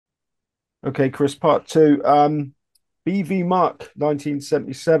Okay, Chris, part two. BV Mark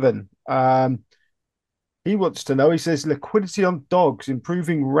 1977. He wants to know, he says liquidity on dogs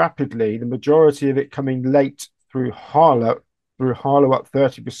improving rapidly, the majority of it coming late through Harlow up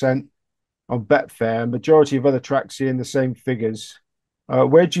 30% on Betfair, majority of other tracks seeing the same figures. Uh,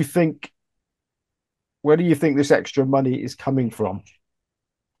 where do you think where do you think this extra money is coming from?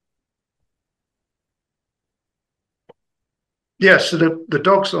 Yeah, so the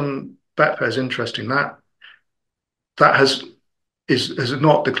dogs on Betfair is interesting. That has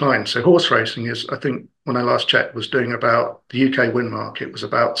not declined. So horse racing is, I think, when I last checked, was doing about the UK win market was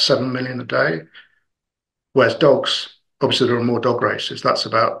about 7 million a day, whereas dogs, obviously there are more dog races. That's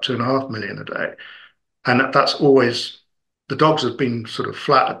about 2.5 million a day, and that's always the dogs have been sort of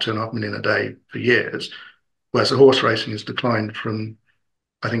flat at 2.5 million a day for years, whereas the horse racing has declined from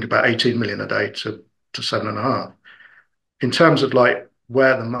I think about 18 million a day to 7.5. In terms of like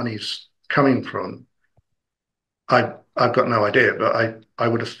where the money's coming from, I've got no idea, but I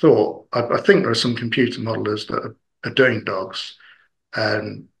would have thought I think there are some computer modelers that are doing dogs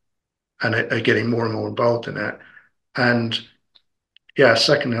and are getting more and more involved in it. And yeah,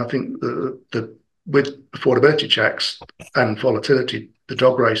 secondly, I think the with affordability checks and volatility, the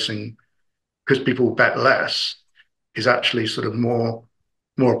dog racing, because people bet less, is actually sort of more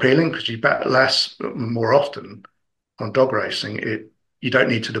appealing because you bet less more often on dog racing. You don't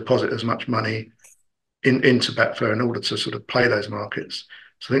need to deposit as much money into Betfair in order to sort of play those markets.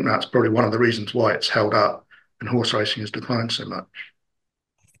 So I think that's probably one of the reasons why it's held up and horse racing has declined so much.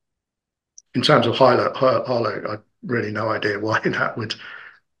 In terms of Harlow, I really no idea why that would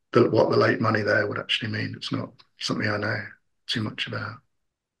what the late money there would actually mean. It's not something I know too much about.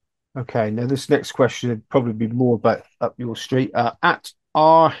 Okay, now this next question would probably be more about up your street. At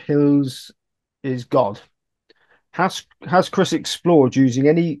R Hills is God. Has Chris explored using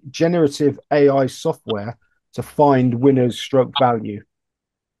any generative AI software to find winners stroke value?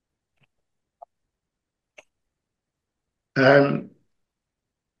 Um,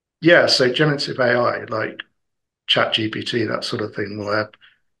 yeah, so generative AI like ChatGPT, that sort of thing, where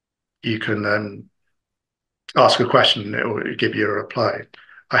you can ask a question and it will give you a reply.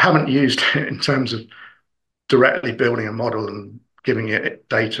 I haven't used it in terms of directly building a model and giving it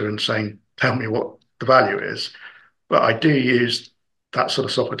data and saying, tell me what the value is. But I do use that sort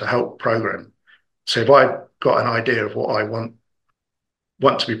of software to help program. So if I've got an idea of what I want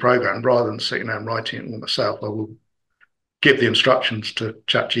to be programmed, rather than sitting there and writing it all myself, I will give the instructions to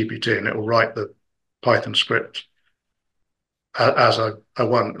ChatGPT and it will write the Python script as I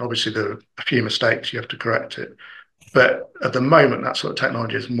want. Obviously, there are a few mistakes, you have to correct it. But at the moment, that sort of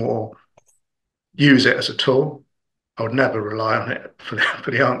technology is more use it as a tool. I would never rely on it for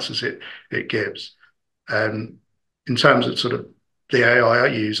the answers it gives. Um, in terms of sort of the AI I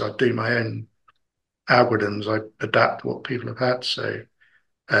use, I do my own algorithms. I adapt what people have had. So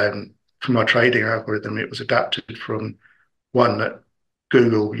for my trading algorithm, it was adapted from one that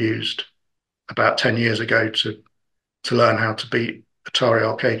Google used about 10 years ago to learn how to beat Atari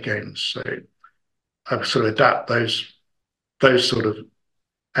arcade games. So I sort of adapt those sort of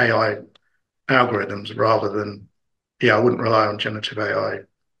AI algorithms rather than I wouldn't rely on generative AI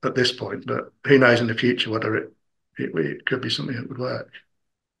at this point, but who knows in the future whether it could be something that would work.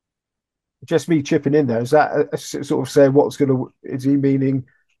 Just me chipping in there. Is that sort of saying what's going to, is he meaning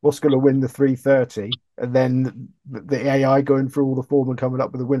what's going to win the 330 and then the AI going through all the form and coming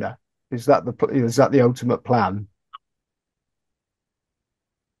up with a winner? Is that the ultimate plan?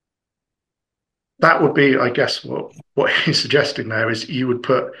 That would be, I guess, what he's suggesting there is you would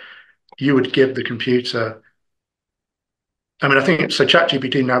give the computer. I mean, I think so.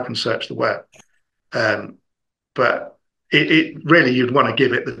 ChatGPT now can search the web, um, but it really you'd want to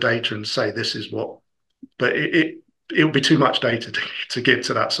give it the data and say this is what. But it would be too much data to give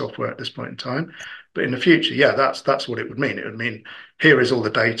to that software at this point in time. But in the future, yeah, that's what it would mean. It would mean here is all the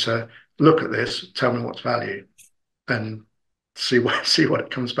data. Look at this. Tell me what's value, and see what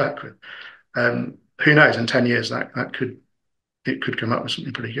it comes back with. Who knows? In 10 years, that could come up with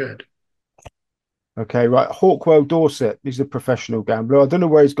something pretty good. Okay, right. Hawkwell Dorset is a professional gambler. I don't know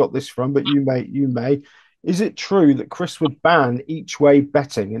where he's got this from, but you may. Is it true that Chris would ban each way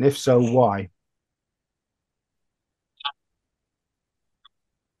betting? And if so, why?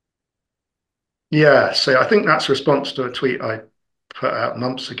 Yeah, so I think that's a response to a tweet I put out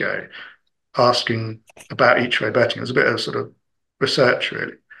months ago asking about each way betting. It was a bit of sort of research,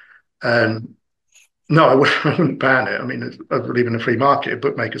 really. Um, no, I wouldn't ban it. I mean, I believe in a free market. If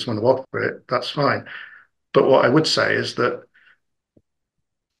bookmakers want to offer it, that's fine. But what I would say is that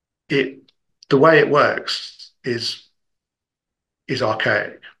it, the way it works is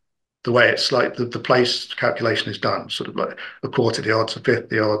archaic. the way it's like the place calculation is done, sort of like a quarter the odds, a fifth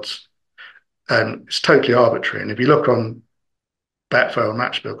the odds, and it's totally arbitrary. And if you look on Betfair or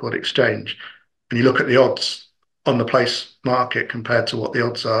Matchbook or the exchange, and you look at the odds on the place market compared to what the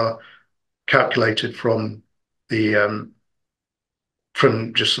odds are calculated the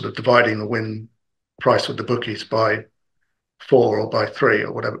from just sort of dividing the win price with the bookies by four or by three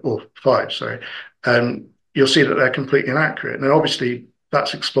or whatever, or five, sorry, you'll see that they're completely inaccurate. And obviously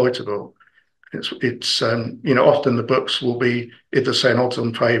that's exploitable. Often the books will be either say an odds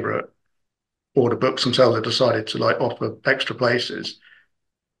on favourite, or the books themselves have decided to like offer extra places.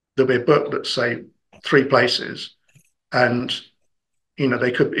 There'll be a book that say three places, and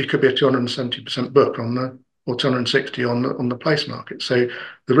it could be a 270% book on the or 260 on the place market. So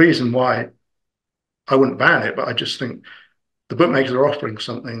the reason why I wouldn't ban it, but I just think the bookmakers are offering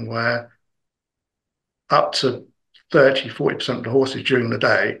something where up to 30-40% of the horses during the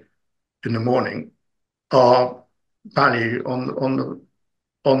day in the morning are value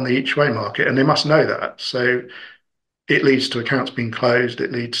on the each way market, and they must know that. So it leads to accounts being closed.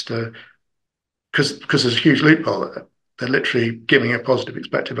 It leads to because there's a huge loophole there. They're literally giving a positive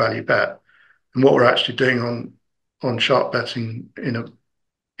expected value bet, and what we're actually doing on sharp betting in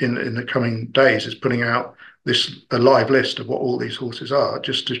the coming days is putting out a live list of what all these horses are,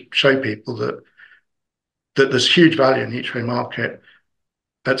 just to show people that there's huge value in the each way market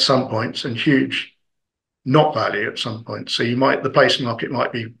at some points and huge not value at some point. So the place market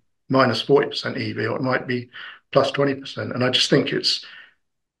might be minus 40% EV, or it might be plus 20%. And I just think it's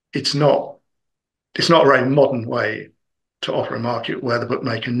not it's not a very modern way to offer a market where the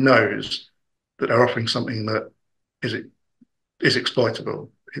bookmaker knows that they're offering something that is is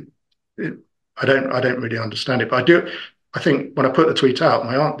exploitable. It, I don't really understand it, but I do. I think when I put the tweet out,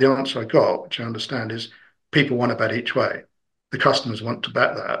 the answer I got, which I understand, is people want to bet each way. The customers want to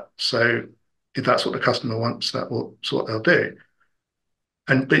bet that. So if that's what the customer wants, that's what they'll do.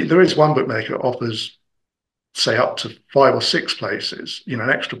 But there is one bookmaker that offers, say, up to five or six places, an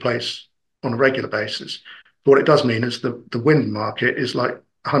extra place on a regular basis. But what it does mean is the win market is like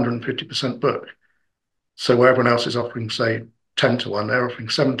 150% book. So where everyone else is offering, say, 10 to 1, they're offering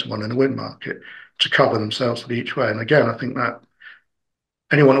 7 to 1 in the win market to cover themselves for each way. And again, I think that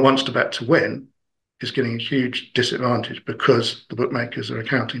anyone that wants to bet to win is getting a huge disadvantage because the bookmakers are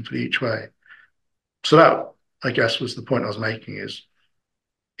accounting for the each way. So that, I guess, was the point I was making, is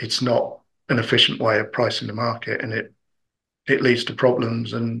it's not an efficient way of pricing the market, and it leads to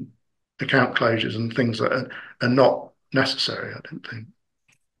problems and account closures and things that are not necessary, I don't think.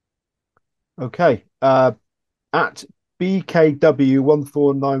 Okay. At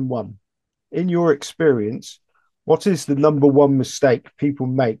BKW1491, in your experience, what is the number one mistake people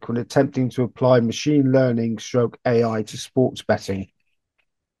make when attempting to apply machine learning stroke AI to sports betting?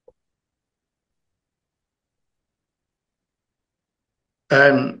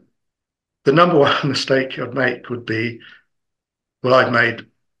 Um, the number one mistake I'd make would be, well, I've made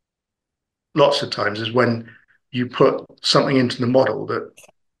lots of times, is when you put something into the model that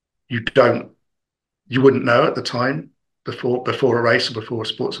you don't you wouldn't know at the time before a race or before a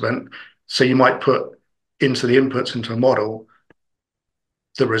sports event. So you might put into the inputs into a model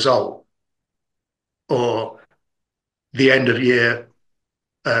the result, or the end of year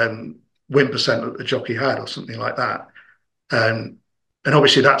win percent that the jockey had, or something like that. And and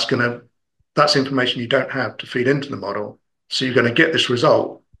obviously that's information you don't have to feed into the model. So you're going to get this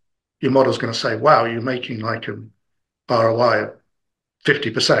result. Your model's going to say, "Wow, you're making like an ROI of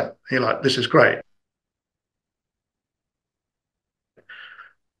 50%." You're like, "This is great."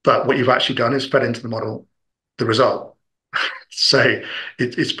 But what you've actually done is fed into the model the result. So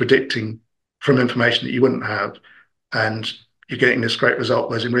it's predicting from information that you wouldn't have, and you're getting this great result.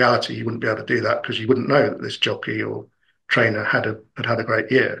 Whereas in reality, you wouldn't be able to do that because you wouldn't know that this jockey or trainer had a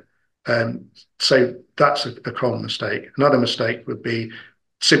great year. So that's a common mistake. Another mistake would be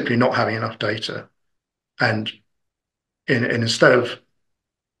simply not having enough data, and instead of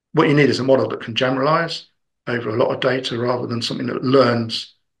what you need is a model that can generalize over a lot of data rather than something that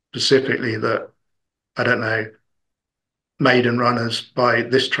learns specifically that, I don't know, maiden runners by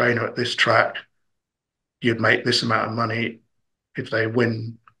this trainer at this track, you'd make this amount of money if they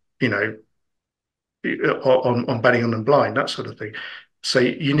win, you know, on betting on them blind, that sort of thing. So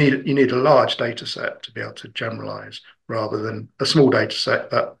you need a large data set to be able to generalize, rather than a small data set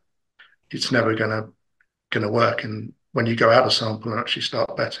that it's never gonna work. And when you go out of sample and actually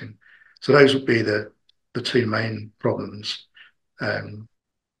start betting, so those would be the two main problems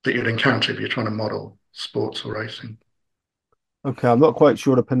that you'd encounter if you're trying to model sports or racing. Okay, I'm not quite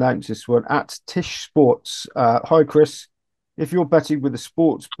sure to pronounce this one. At Tish Sports. Hi, Chris. if you're betting with a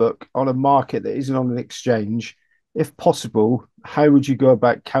sports book on a market that isn't on an exchange, if possible, how would you go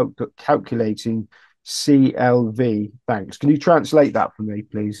about calculating CLV? Thanks. Can you translate that for me,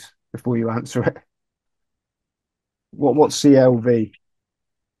 please, before you answer it? What's CLV?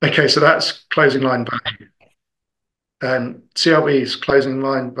 Okay, so that's closing line value. CLV is closing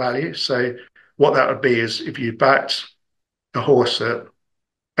line value. So what that would be is if you backed a horse at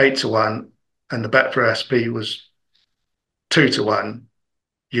 8 to 1 and the bet for SP was 2 to 1,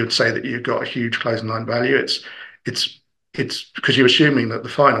 you'd say that you've got a huge closing line value. It's it's because you're assuming that the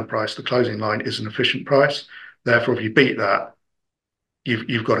final price, the closing line, is an efficient price. Therefore, if you beat that,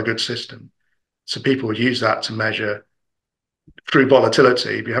 you've got a good system. So people would use that to measure through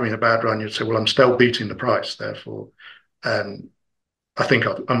volatility. If you're having a bad run, you'd say, "Well, I'm still beating the price. Therefore, um, I think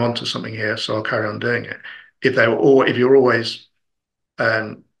I'm onto something here, so I'll carry on doing it." If you're always,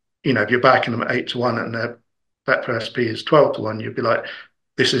 um, if you're backing them at 8 to 1 and their bet for SP is 12 to 1, you'd be like,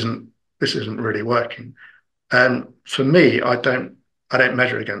 "This isn't really working." And for me, I don't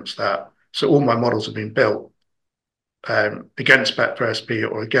measure against that. So all my models have been built against bet for SP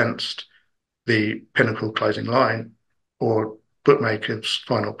or against the pinnacle closing line or bookmaker's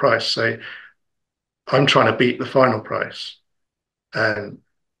final price. So I'm trying to beat the final price. And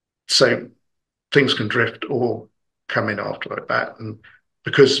so things can drift or come in after like that. And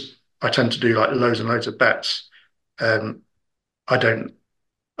because I tend to do like loads and loads of bets, um, I don't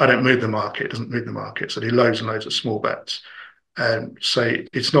I don't move the market. It doesn't move the market. So I do loads and loads of small bets. So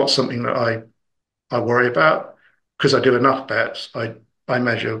it's not something that I worry about because I do enough bets. I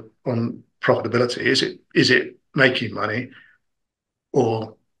measure on profitability. Is it making money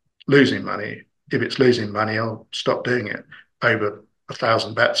or losing money? If it's losing money, I'll stop doing it over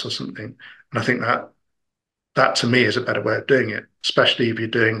 1,000 bets or something. And I think that to me is a better way of doing it, especially if you're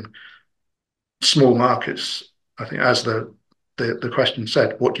doing small markets. I think as the question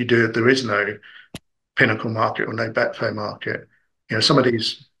said, what do you do if there is no pinnacle market or no Betfair market? Some of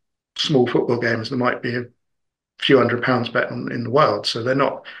these small football games, there might be a few £100 bet in the world, so they're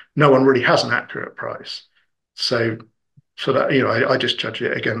not. No one really has an accurate price. So for that, I just judge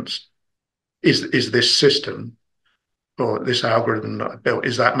it against is this system or this algorithm that I built,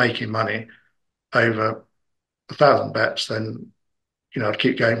 is that making money over 1,000 bets? Then I'd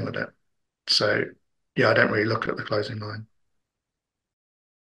keep going with it. So yeah, I don't really look at the closing line.